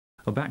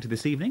Well, back to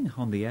this evening,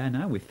 on the air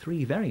now with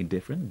three very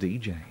different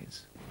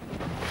DJs.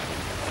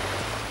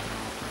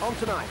 On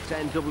tonight's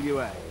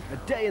NWA, a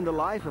day in the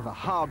life of a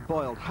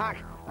hard-boiled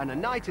hack and a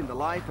night in the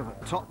life of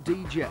a top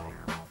DJ.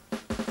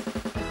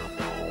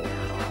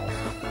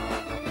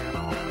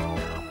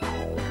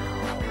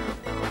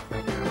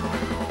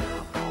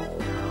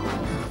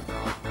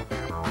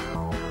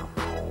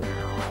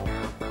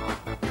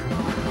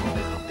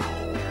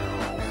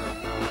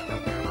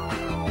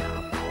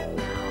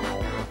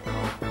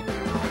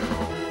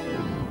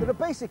 There are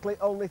basically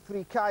only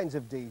three kinds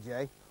of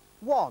DJ.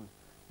 One,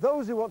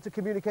 those who want to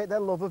communicate their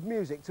love of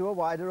music to a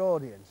wider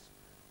audience.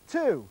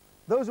 Two,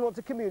 those who want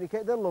to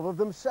communicate their love of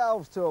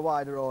themselves to a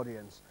wider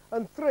audience.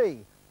 And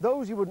three,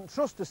 those you wouldn't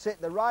trust to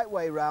sit the right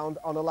way round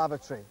on a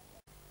lavatory.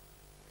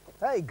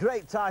 Hey,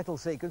 great title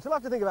sequence. We'll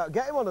have to think about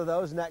getting one of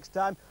those next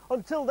time.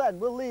 Until then,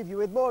 we'll leave you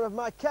with more of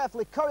my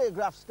carefully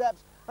choreographed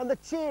steps and the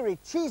cheery,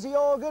 cheesy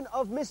organ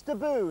of Mr.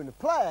 Boone.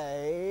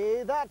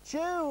 Play that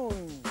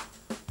tune!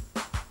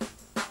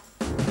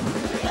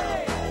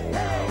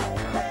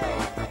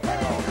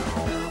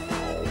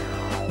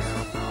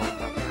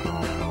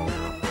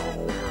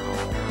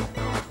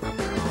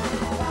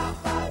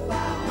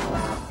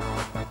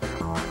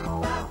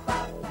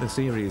 The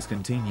series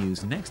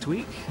continues next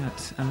week at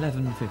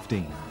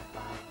 11:15.